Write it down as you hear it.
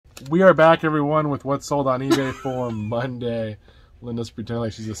We are back, everyone, with what's sold on eBay for Monday. Linda's pretending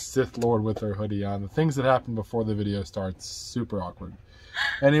like she's a Sith Lord with her hoodie on. The things that happen before the video starts, super awkward.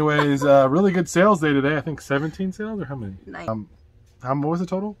 Anyways, really good sales day today. I think 17 sales, or how many? 9. What was the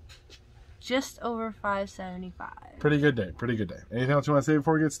total? Just over 575. Pretty good day. Pretty good day. Anything else you want to say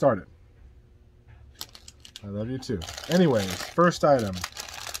before we get started? I love you too. Anyways, first item.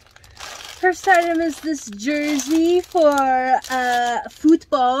 First item is this jersey for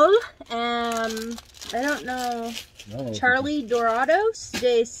football. I don't know. Charlie Dorados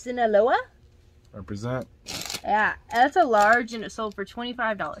de Sinaloa. Represent. Yeah, that's a large, and it sold for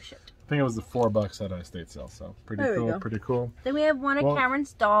 $25 shipped. I think it was the $4 at a state sale, so pretty cool. Pretty cool. Then we have one of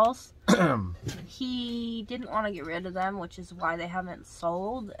Cameron's dolls. He didn't want to get rid of them, which is why they haven't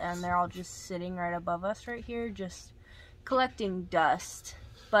sold, and they're all just sitting right above us right here, just collecting dust.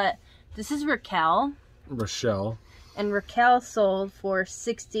 But this is Raquel. Rochelle. And Raquel sold for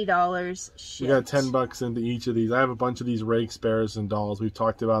 $60 shipped. We got $10 into each of these. I have a bunch of these rake spares and dolls. We've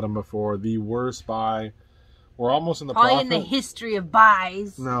talked about them before. The worst buy. We're almost in the Probably profit. in the history of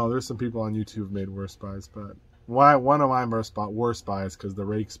buys. No, there's some people on YouTube who made worse buys, but one of my worst buys because the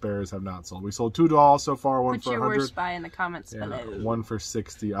rake spares have not sold. We sold 2 dolls so far, one Put for your 100. worst buy in the comments below. One for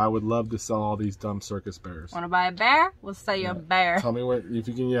 60. I would love to sell all these dumb circus bears. Want to buy a bear? We'll sell you a bear. Tell me what if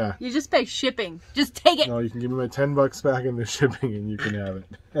you can. Yeah. You just pay shipping. Just take it. No, you can give me my $10 back in the shipping, and you can have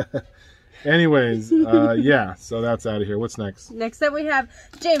it. Anyways, yeah. So that's out of here. What's next? Next up we have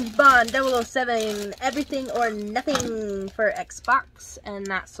James Bond 007 Everything or Nothing for Xbox, and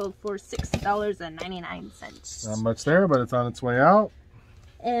that sold for $6.99. Not much there, but it's on its way out.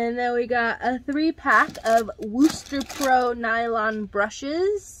 And then we got a 3-pack of Wooster Pro nylon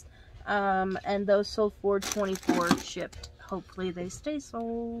brushes, and those sold for $24 shipped. Hopefully they stay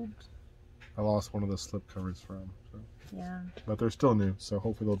sold. I lost one of the slip covers from. So. Yeah. But they're still new, so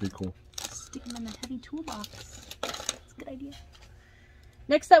hopefully they'll be cool. Stick them in a heavy toolbox. That's a good idea.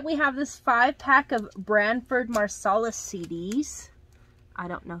 Next up, we have this 5-pack of Branford Marsalis CDs. I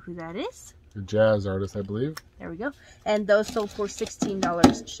don't know who that is. A jazz artist, I believe. There we go. And those sold for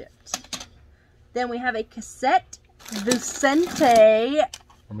 $16 shipped. Then we have a cassette Vicente.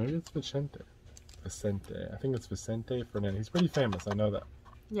 Or maybe it's Vicente. Vicente. I think it's Vicente Fernandez. He's pretty famous. I know that.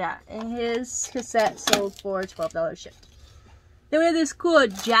 Yeah, and his cassette sold for $12 shipped. Then we have this cool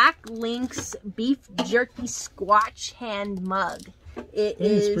Jack Link's beef jerky squatch hand mug. It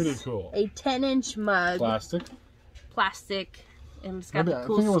is pretty cool. A 10-inch mug. Plastic. And it's got maybe, the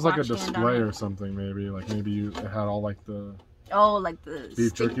cool I think it was like a squatch hand display on or it. something, maybe. Like maybe you had all like the... Oh, like the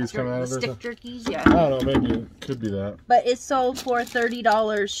beef jerkies coming out of the there? stick jerkies, yeah. I don't know, maybe it could be that. But it sold for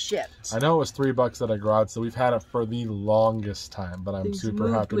 $30 shipped. I know it was $3 at a garage, so we've had it for the longest time, but I'm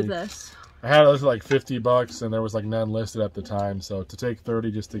super happy. With us. I had it listed like $50 and there was like none listed at the time, so to take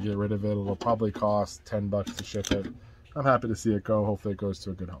 30 just to get rid of it, it'll probably cost $10 to ship it. I'm happy to see it go. Hopefully it goes to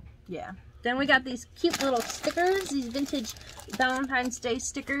a good home. Yeah. Then we got these cute little stickers, these vintage Valentine's Day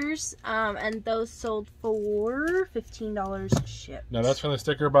stickers, and those sold for $15 shipped. Now that's from the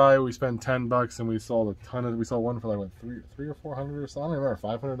sticker buy. We spent $10 and we sold a ton of. We sold one for like what, three or 400 or so. I don't remember,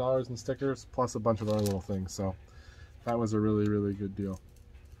 $500 in stickers plus a bunch of other little things. So that was a really, really good deal.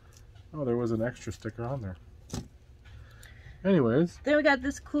 Oh, there was an extra sticker on there. Anyways. Then we got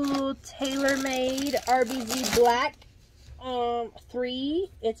this cool tailor-made RBZ Black 3.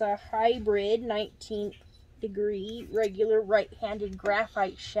 It's a hybrid 19th degree regular right-handed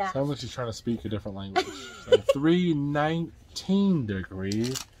graphite shaft. Sounds like she's trying to speak a different language. So 319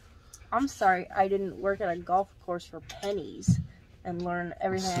 degree. I'm sorry, I didn't work at a golf course for pennies and learn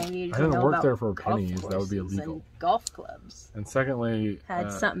everything I needed to know about. I didn't work there for pennies. That would be illegal. And golf clubs. And secondly,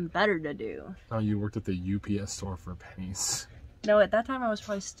 had something better to do. No, you worked at the UPS store for pennies. No, at that time I was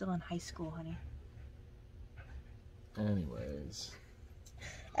probably still in high school, honey. Anyways.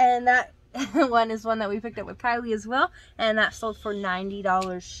 And that one is one that we picked up with Kylie as well, and that sold for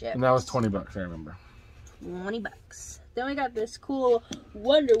 $90 shipped. And that was $20, I remember. $20. Then we got this cool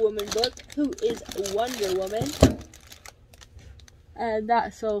Wonder Woman book. Who is Wonder Woman? And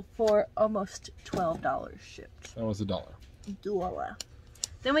that sold for almost $12 shipped. That was $1.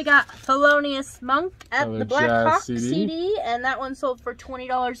 Then we got Thelonious Monk at the Black Hawk CD, and that one sold for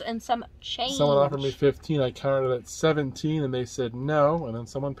 $20 and some change. Someone offered me $15. I counted it at $17, and they said no, and then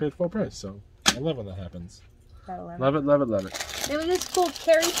someone paid full price. So I love when that happens. Love it, love it, love it. Then we got this cool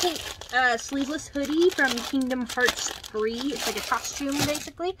Carrie Pink sleeveless hoodie from Kingdom Hearts 3. It's like a costume,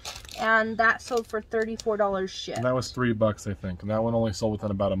 basically. And that sold for $34 shipped. And that was $3, I think. And that one only sold within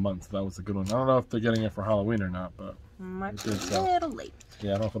about a month. So that was a good one. I don't know if they're getting it for Halloween or not, but... Might be a little late.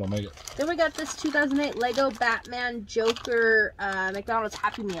 Yeah, I don't know if it'll make it. Then we got this 2008 Lego Batman Joker McDonald's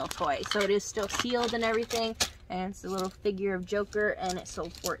Happy Meal toy. So it is still sealed and everything. And it's a little figure of Joker, and it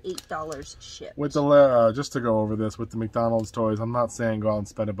sold for $8 shipped. With the just to go over this, with the McDonald's toys, I'm not saying go out and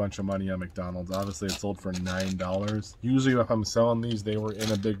spend a bunch of money on McDonald's. Obviously, it sold for $9. Usually, if I'm selling these, they were in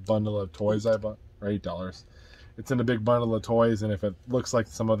a big bundle of toys I bought, or $8. It's in a big bundle of toys, and if it looks like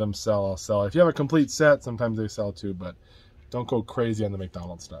some of them sell, I'll sell. If you have a complete set, sometimes they sell too, but don't go crazy on the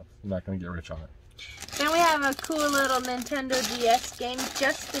McDonald's stuff. You're not going to get rich on it. Then we have a cool little Nintendo DS game,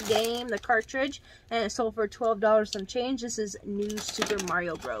 just the game, the cartridge, and it sold for $12 some change. This is New Super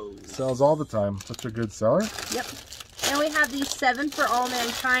Mario Bros. Sells all the time. Such a good seller. Yep. And we have these 7 for All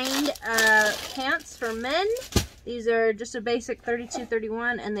Mankind pants for men. These are just a basic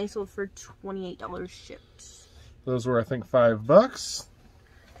 $32.31, and they sold for $28 shipped. Those were, I think, $5.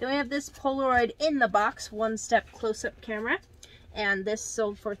 Then we have this Polaroid in the box, one-step close-up camera. And this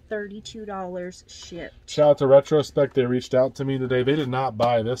sold for $32 shipped. Shout out to Retrospect. They reached out to me today. They did not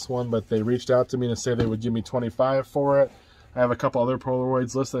buy this one, but they reached out to me to say they would give me $25 for it. I have a couple other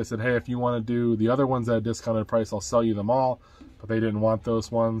Polaroids listed. I said, hey, if you want to do the other ones at a discounted price, I'll sell you them all. But they didn't want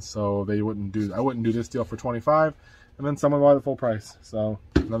those ones, so they wouldn't do. I wouldn't do this deal for $25. And then someone bought it full price. So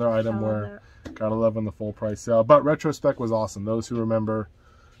another item where gotta love on the full price sale. But Retrospect was awesome. Those who remember,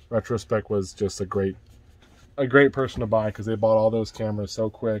 Retrospect was just a great person to buy, because they bought all those cameras so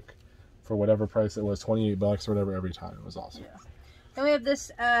quick for whatever price it was, $28 or whatever every time. It was awesome. Yeah. Then we have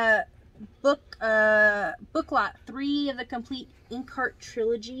this book lot, 3 of the complete Inkheart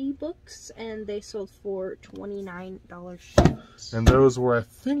trilogy books, and they sold for $29 shipped. And those were, I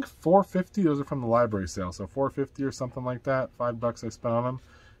think, $4.50. Those are from the library sale, so $4.50 or something like that. $5 I spent on them,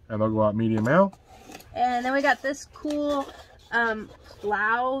 and they'll go out medium mail. And then we got this cool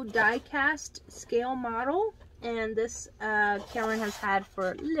plow die-cast scale model, and this Cameron has had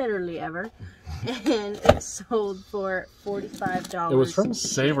for literally ever, and it sold for $45. It was from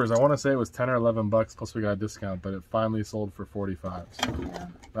Savers. I want to say it was $10 or $11 plus we got a discount, but it finally sold for $45. So yeah.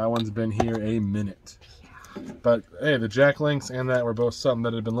 That one's been here a minute. Yeah. But hey, the Jack Links and that were both something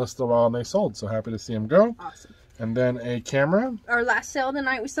that had been listed a while, and they sold. So happy to see them go. Awesome. And then a camera. Our last sale of the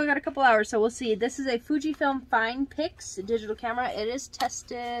night. We still got a couple hours, so we'll see. This is a Fujifilm Fine Pix digital camera. It is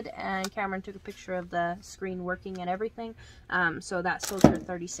tested, and Cameron took a picture of the screen working and everything. So that sold for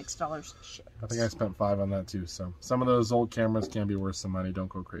 $36 shipped. I think I spent $5 on that too. So some of those old cameras can be worth some money. Don't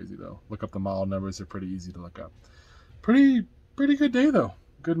go crazy though. Look up the model numbers. They're pretty easy to look up. Pretty good day though.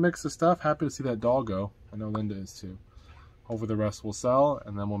 Good mix of stuff. Happy to see that doll go. I know Linda is too. Hopefully the rest will sell,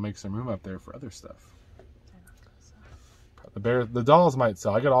 and then we'll make some room up there for other stuff. The dolls might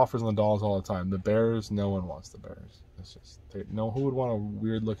sell. I get offers on the dolls all the time. The bears, no one wants the bears. It's just, who would want a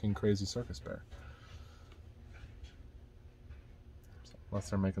weird looking crazy circus bear? Unless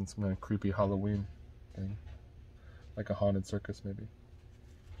they're making some kind of creepy Halloween thing. Like a haunted circus maybe.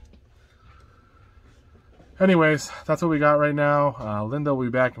 Anyways, that's what we got right now. Linda will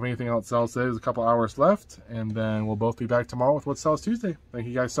be back if anything else sells today. There's a couple hours left, and then we'll both be back tomorrow with What Sells Tuesday. Thank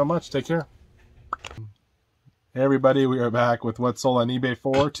you guys so much. Take care. Hey everybody, we are back with What Sold on eBay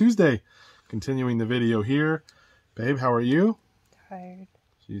for Tuesday. Continuing the video here. Babe, how are you? Tired.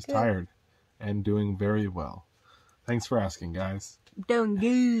 She's tired and doing very well. Thanks for asking, guys. Doing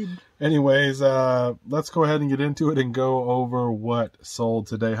good. Anyways, let's go ahead and get into it and go over what sold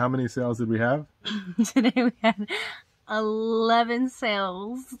today. How many sales did we have? Today we had 11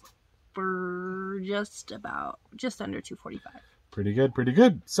 sales for just under $245. Pretty good, pretty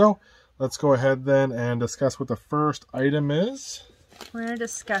good. So let's go ahead then and discuss what the first item is. We're going to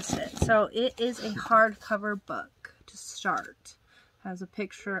discuss it. So it is a hardcover book to start. It has a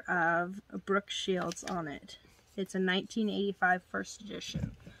picture of Brooke Shields on it. It's a 1985 first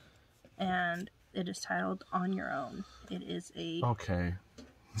edition. And it is titled On Your Own. It is a... Okay.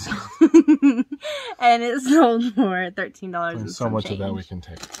 And it sold for $13. There's so much of that we can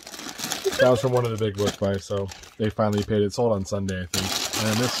take. That was from one of the big book buys, so they finally paid. It sold on Sunday, I think.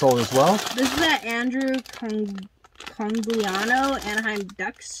 And this sold as well. This is that Andrew Congliano Anaheim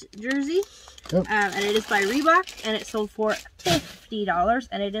Ducks jersey. Yep. And it is by Reebok, and it sold for $50,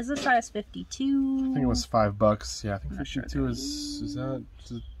 and it is a size 52. I think it was $5. Yeah, I think 52 is that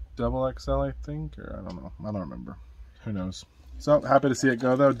double XL, I think? Or I don't know. I don't remember. Who knows? So, happy to see it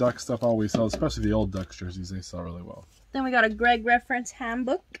go, though. Duck stuff always sells, especially the old Ducks jerseys. They sell really well. Then we got a Greg reference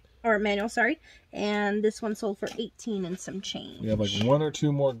handbook, or manual, sorry. And this one sold for $18 and some change. We have like 1 or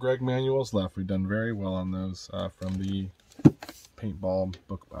 2 more Greg manuals left. We've done very well on those from the paintball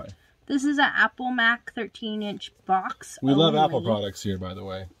book buy. This is an Apple Mac 13-inch box. We love Apple products here, by the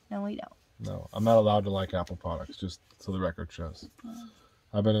way. No, we don't. No, I'm not allowed to like Apple products, just so the record shows.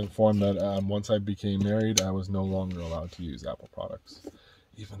 I've been informed that once I became married, I was no longer allowed to use Apple products,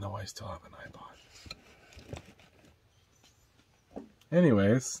 even though I still have an iPod.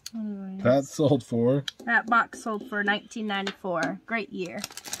 Anyways, that sold for... That box sold for $19.94. Great year.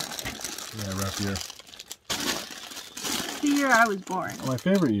 Yeah, rough year. The year I was born. My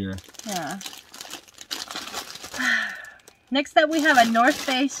favorite year. Yeah. Next up, we have a North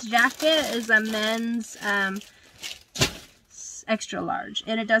Face jacket. Is a men's extra large,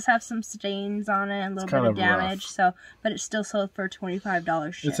 and it does have some stains on it and a little bit of damage. So, but it still sold for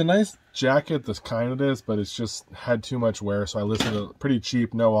 $25 shipped. It's a nice jacket, this kind it is, but it's just had too much wear. So I listed it pretty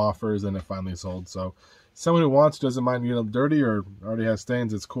cheap, no offers, and it finally sold. So someone who wants, doesn't mind getting dirty or already has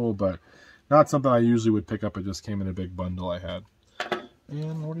stains, it's cool, but not something I usually would pick up. It just came in a big bundle I had.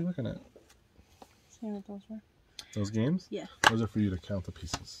 And what are you looking at? See what those were. Those games? Yeah. Those are for you to count the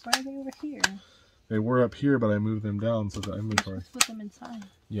pieces. Why are they over here? They were up here, but I moved them down so the inventory. Let's put them inside.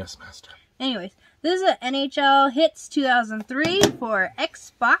 Yes, master. Anyways, this is an NHL Hits 2003 for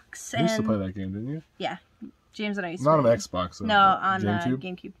Xbox. You used to play that game, didn't you? Yeah. James and I used to Not on play Xbox. No, on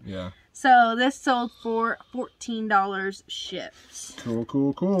GameCube. Yeah. So this sold for $14 shipped. Cool,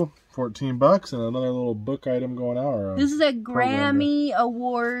 cool, cool. $14 and another little book item going out. This is a Grammy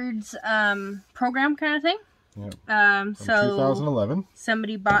Awards program kind of thing. Yep. So 2011.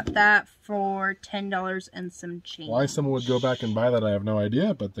 Somebody bought that for $10 and some change. Why someone would go back and buy that, I have no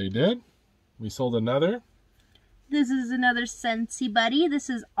idea, but they did. We sold another. This is another Scentsy Buddy. This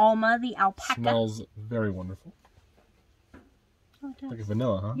is Alma the alpaca. Smells very wonderful. Oh, it does. Like a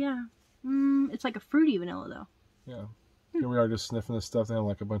vanilla, huh? Yeah. It's like a fruity vanilla, though. Yeah. Here we are just sniffing this stuff down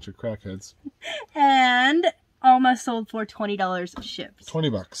like a bunch of crackheads. And Alma sold for $20 shipped.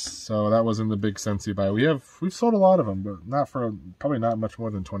 $20. So that wasn't the big Scentsy buy. We've sold a lot of them, but not for probably not much more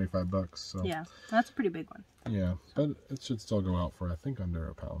than $25. So yeah, that's a pretty big one. Yeah, but it should still go out for I think under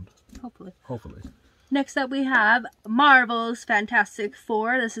a pound. Hopefully. Hopefully. Next up we have Marvel's Fantastic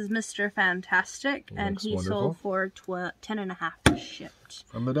Four. This is Mr. Fantastic, and he sold for $10.50 shipped.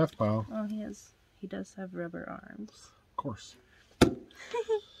 From the death pile. Oh, he does have rubber arms. Of course.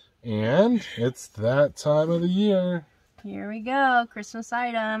 And it's that time of the year. Here we go, Christmas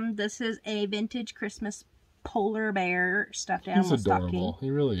item. This is a vintage Christmas polar bear stuffed animal stocking. He's adorable.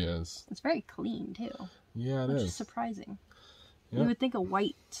 He really is. It's very clean too. Yeah, which is surprising. Yep. You would think a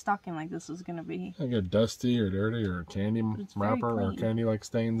white stocking like this was going to be... I get dusty or dirty or candy wrapper or candy like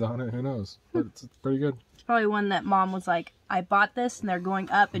stains on it. Who knows? But it's pretty good. It's probably one that mom was like, I bought this and they're going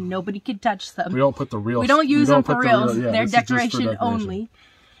up and nobody could touch them. We don't put the real... We don't use them for reals. Yeah, they're decoration only.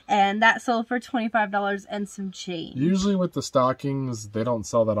 And that sold for $25 and some change. Usually with the stockings, they don't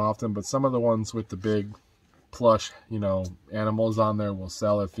sell that often, but some of the ones with the big plush, animals on there will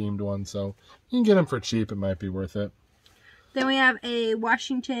sell a themed one. So you can get them for cheap. It might be worth it. Then we have a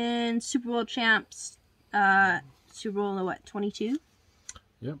Washington Super Bowl champs, Super Bowl, 22?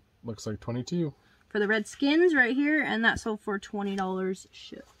 Yep, looks like 22. For the Redskins right here, and that sold for $20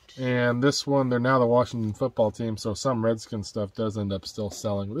 shipped. And this one, they're now the Washington football team, so some Redskin stuff does end up still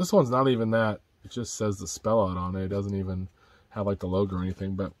selling. This one's not even that. It just says the spell out on it. It doesn't even have like the logo or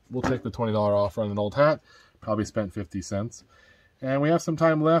anything, but we'll take the $20 offer on an old hat. Probably spent 50 cents. And we have some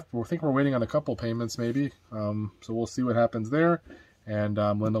time left. I think we're waiting on a couple payments maybe. So we'll see what happens there. And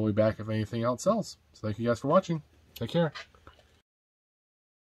Linda will be back if anything else sells. So thank you guys for watching. Take care.